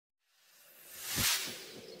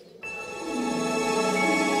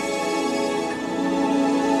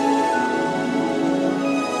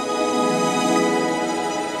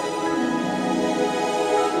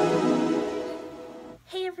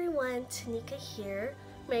here.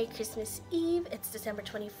 Merry Christmas Eve. It's December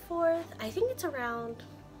 24th. I think it's around,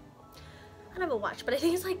 I don't have a watch, but I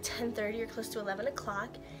think it's like 10:30 or close to 11 o'clock.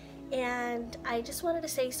 And I just wanted to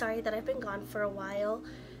say sorry that I've been gone for a while.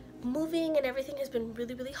 Moving and everything has been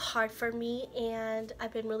really hard for me, and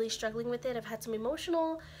I've been really struggling with it. I've had some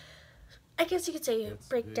emotional, I guess you could say,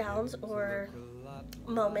 breakdowns or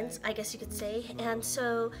moments, I guess you could say. And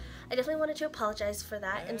so I definitely wanted to apologize for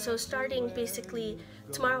that. And so starting basically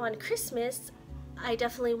tomorrow on Christmas, I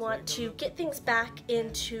definitely want to get things back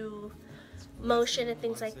into motion and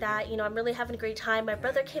things like that. You know, I'm really having a great time. My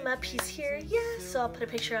brother came up, he's here, yes, so I'll put a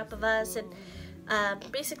picture up of us and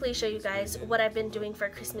basically show you guys what I've been doing for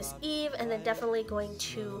Christmas Eve, and then definitely going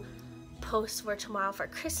to post for tomorrow for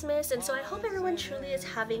Christmas. And so I hope everyone truly is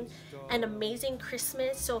having an amazing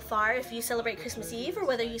Christmas so far. If you celebrate Christmas Eve or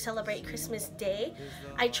whether you celebrate Christmas Day,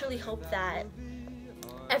 I truly hope that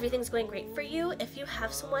everything's going great for you. If you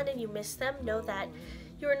have someone and you miss them, know that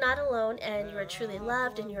you are not alone and you are truly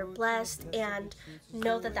loved and you're blessed, and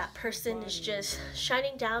know that that person is just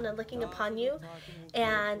shining down and looking upon you.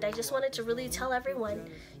 And I just wanted to really tell everyone,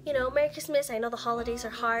 you know, Merry Christmas. I know the holidays are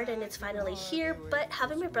hard and it's finally here, but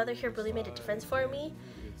having my brother here really made a difference for me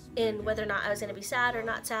in whether or not I was going to be sad or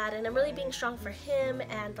not sad. And I'm really being strong for him,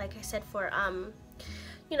 and like I said, for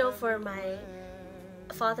you know, for my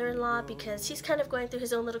father-in-law, because he's kind of going through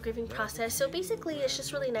his own little grieving process. So basically it's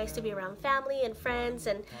just really nice to be around family and friends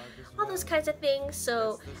and all those kinds of things.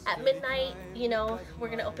 So at midnight, you know, we're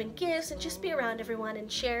gonna open gifts and just be around everyone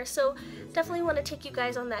and share. So definitely want to take you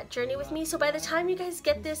guys on that journey with me. So by the time you guys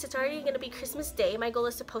get this, it's already gonna be Christmas Day. My goal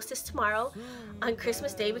is to post this tomorrow on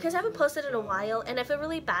Christmas Day, because I haven't posted in a while and I feel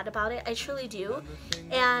really bad about it. I truly do.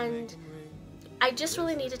 And I just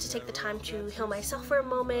really needed to take the time to heal myself for a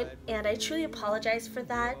moment, and I truly apologize for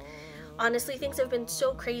that. Honestly, things have been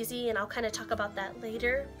so crazy, and I'll kind of talk about that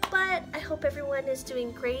later. But I hope everyone is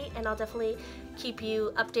doing great, and I'll definitely keep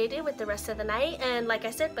you updated with the rest of the night. And like I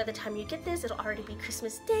said, by the time you get this, it'll already be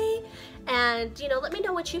Christmas Day. And, you know, let me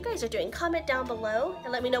know what you guys are doing. Comment down below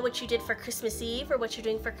and let me know what you did for Christmas Eve or what you're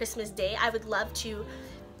doing for Christmas Day. I would love to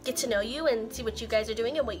get to know you and see what you guys are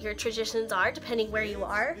doing and what your traditions are, depending where you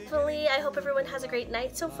are. Definitely, I hope everyone has a great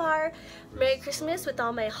night so far. Merry Christmas with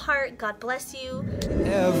all my heart. God bless you.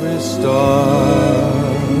 Every star,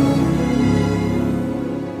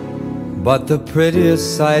 but the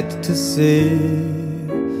prettiest sight to see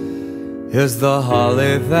is the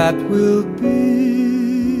holly that will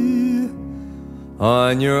be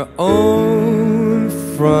on your own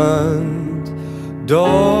front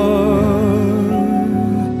door.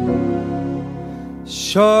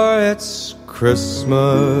 Sure, it's Christmas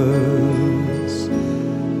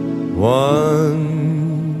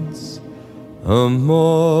once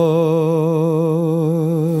more.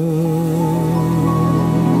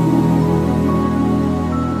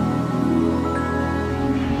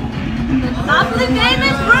 The lovely game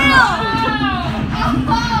is real!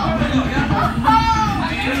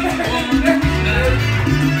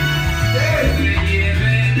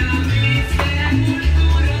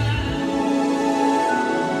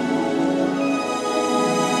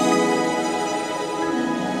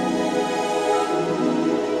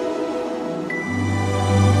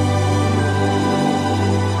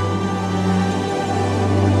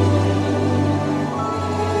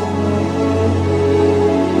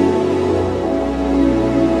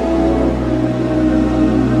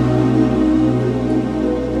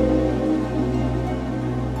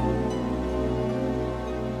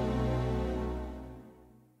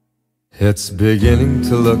 It's beginning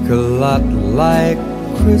to look a lot like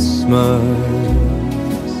Christmas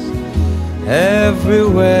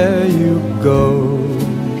everywhere you go.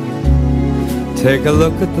 Take a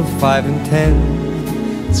look at the 5 and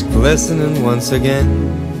 10. It's glistening once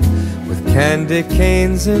again with candy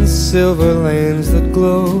canes and silver lanes that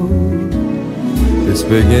glow. It's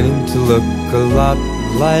beginning to look a lot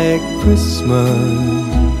like Christmas.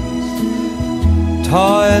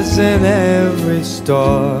 Toys in every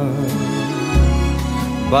store,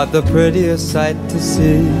 but the prettiest sight to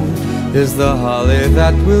see is the holly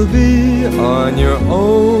that will be on your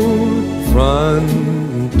own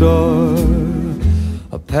front door.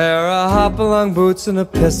 A pair of hop-along boots and a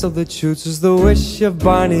pistol that shoots is the wish of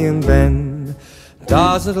Barney and Ben.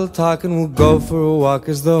 Dolls that'll talk and we'll go for a walk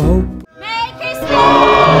is the hope. Merry Christmas!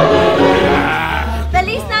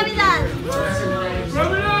 Feliz Navidad!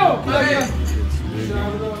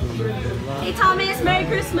 Hey Thomas, Merry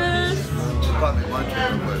Christmas!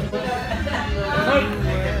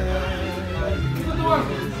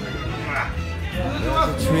 There's a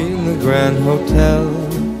tree in the Grand Hotel,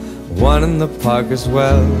 one in the park as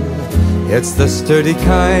well. It's the sturdy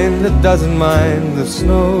kind that doesn't mind the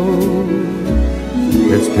snow.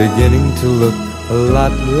 It's beginning to look a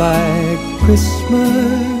lot like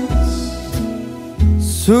Christmas.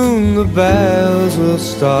 Soon the bells will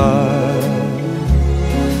start,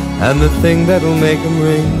 and the thing that'll make them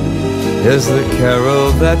ring is the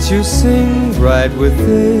carol that you sing right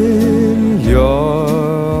within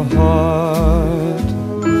your heart.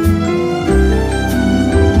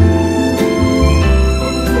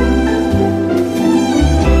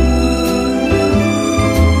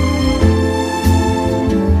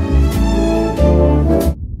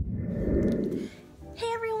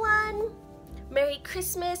 Merry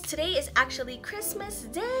Christmas. Today is actually Christmas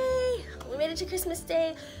Day. We made it to Christmas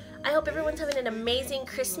Day. I hope everyone's having an amazing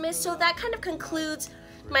Christmas. So that kind of concludes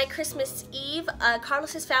my Christmas Eve.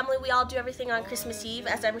 Carlos's family, we all do everything on Christmas Eve,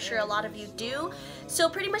 as I'm sure a lot of you do. So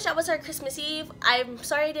pretty much that was our Christmas Eve. I'm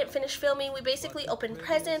sorry I didn't finish filming. We basically opened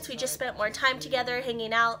presents. We just spent more time together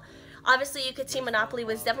hanging out. Obviously you could see Monopoly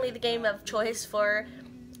was definitely the game of choice for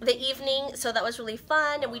the evening, so that was really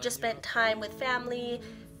fun, and we just spent time with family,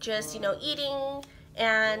 just, you know, eating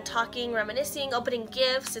and talking, reminiscing, opening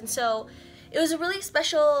gifts. And so it was a really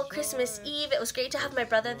special Christmas Eve. It was great to have my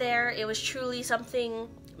brother there. It was truly something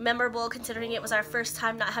memorable considering it was our first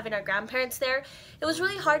time not having our grandparents there. It was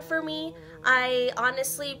really hard for me. I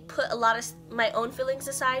honestly put a lot of my own feelings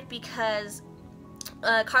aside because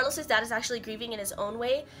Carlos's dad is actually grieving in his own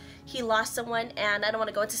way. He lost someone, and I don't want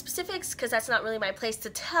to go into specifics because that's not really my place to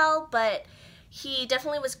tell, but he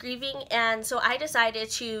definitely was grieving, and so I decided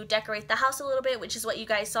to decorate the house a little bit, which is what you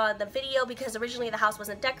guys saw in the video, because originally the house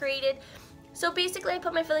wasn't decorated. So basically I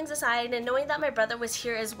put my feelings aside, and knowing that my brother was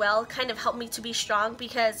here as well kind of helped me to be strong,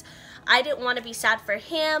 because I didn't want to be sad for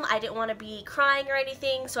him, I didn't want to be crying or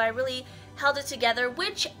anything, so I really held it together,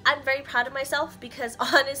 which I'm very proud of myself, because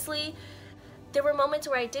honestly there were moments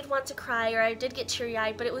where I did want to cry or I did get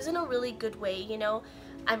teary-eyed, but it was in a really good way, you know.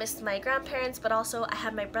 I missed my grandparents, but also I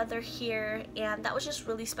had my brother here, and that was just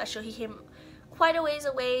really special. He came quite a ways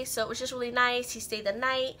away, so it was just really nice. He stayed the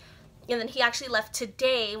night, and then he actually left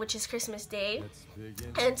today, which is Christmas Day.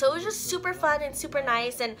 And so it was just super fun and super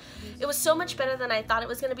nice, and it was so much better than I thought it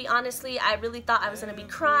was going to be, honestly. I really thought I was going to be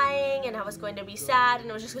crying, and I was going to be sad, and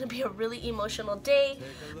it was just going to be a really emotional day.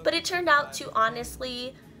 But it turned out to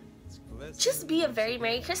honestly just be a very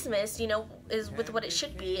Merry Christmas, you know, is with what it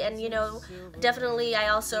should be. And, you know, definitely I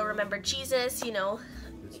also remember Jesus, you know,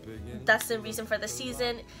 that's the reason for the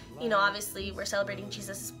season. You know, obviously we're celebrating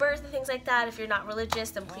Jesus' birth and things like that. If you're not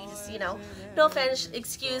religious, then please, you know, no offense,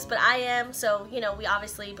 excuse, but I am, so, you know, we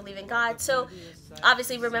obviously believe in God, so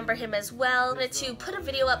obviously remember him as well. I wanted to put a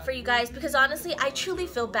video up for you guys because honestly I truly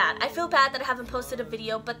feel bad. I feel bad that I haven't posted a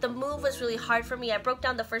video, but the move was really hard for me. I broke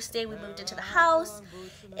down the first day we moved into the house,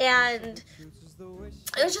 and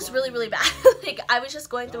it was just really bad. Like, I was just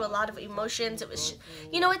going through a lot of emotions. It was,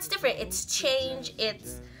 you know, it's different, it's change,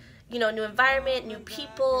 it's, you know, new environment, new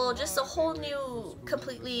people, just a whole new,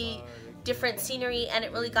 completely different scenery, and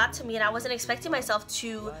it really got to me, and I wasn't expecting myself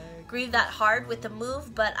to grieve that hard with the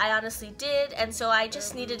move, but I honestly did. And so I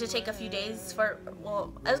just needed to take a few days for,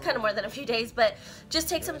 well, it was kind of more than a few days, but just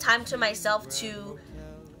take some time to myself to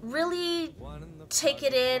really take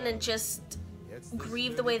it in and just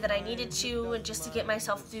grieve the way that I needed to, and just to get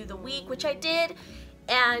myself through the week, which I did.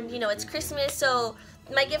 And, you know, it's Christmas, so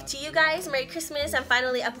my gift to you guys, Merry Christmas. I'm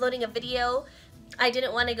finally uploading a video. I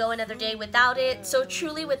didn't want to go another day without it. So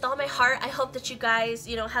truly, with all my heart, I hope that you guys,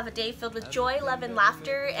 you know, have a day filled with joy, love, and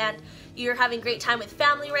laughter, and you're having great time with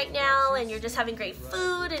family right now, and you're just having great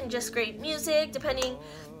food and just great music, depending,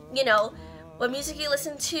 you know, what music you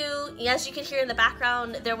listen to. As you can hear in the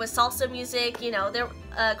background, there was salsa music. You know,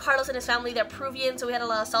 Carlos and his family, they're Peruvian, so we had a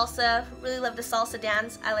lot of salsa. Really love the salsa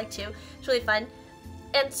dance. I like to. It's really fun.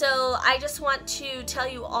 And so I just want to tell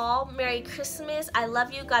you all Merry Christmas. I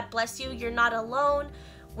love you. God bless you. You're not alone.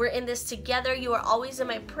 We're in this together. You are always in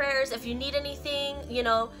my prayers. If you need anything, you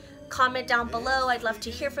know, comment down below. I'd love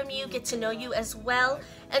to hear from you, get to know you as well.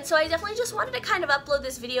 And so I definitely just wanted to kind of upload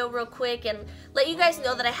this video real quick and let you guys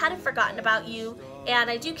know that I hadn't forgotten about you, and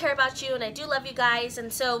I do care about you, and I do love you guys.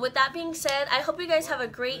 And so with that being said, I hope you guys have a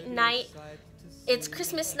great night. It's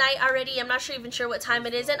Christmas night already. I'm not even sure what time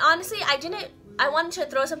it is. And honestly, I wanted to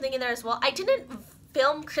throw something in there as well. I didn't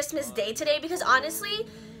film Christmas Day today because honestly,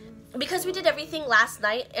 because we did everything last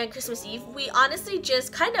night and Christmas Eve, we honestly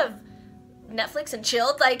just kind of Netflix and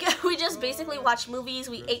chilled. Like, we just basically watched movies,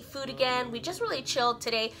 we ate food again, we just really chilled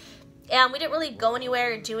today, and we didn't really go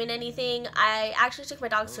anywhere or doing anything. I actually took my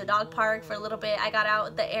dogs to a dog park for a little bit. I got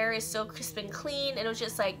out, the air is so crisp and clean, and it was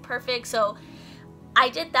just like perfect. So I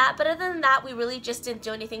did that, but other than that, we really just didn't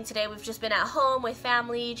do anything today. We've just been at home with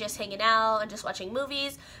family, just hanging out and just watching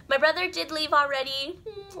movies. My brother did leave already.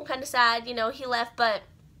 I'm kind of sad, you know, he left, but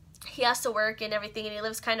he has to work and everything, and he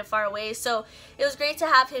lives kind of far away, so it was great to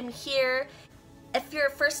have him here. If you're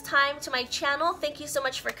first time to my channel, thank you so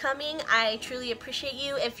much for coming. I truly appreciate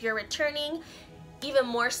you. If you're returning, even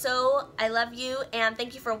more so, I love you, and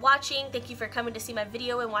thank you for watching. Thank you for coming to see my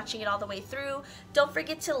video and watching it all the way through. Don't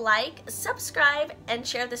forget to like, subscribe, and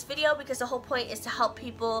share this video, because the whole point is to help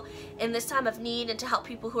people in this time of need and to help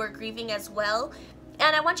people who are grieving as well.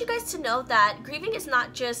 And I want you guys to know that grieving is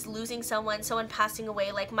not just losing someone passing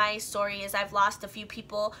away. Like my story is, I've lost a few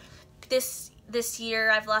people this year,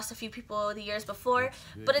 I've lost a few people the years before,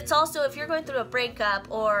 but it's also if you're going through a breakup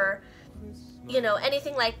or, you know,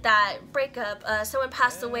 anything like that, breakup, someone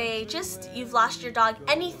passed away, just you've lost your dog,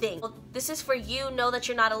 anything. Well, this is for you. Know that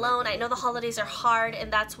you're not alone. I know the holidays are hard,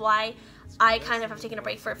 and that's why I kind of have taken a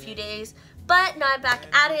break for a few days, but now I'm back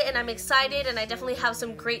at it and I'm excited, and I definitely have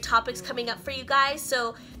some great topics coming up for you guys.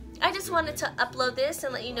 So I just wanted to upload this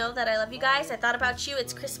and let you know that I love you guys. I thought about you.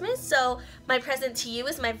 It's Christmas, so my present to you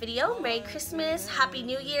is my video. Merry Christmas, Happy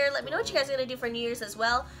New Year. Let me know what you guys are going to do for New Year's as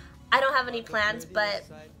well. I don't have any plans, but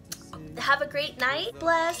have a great night.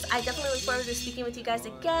 Bless. I definitely look forward to speaking with you guys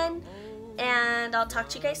again, and I'll talk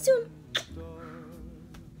to you guys soon.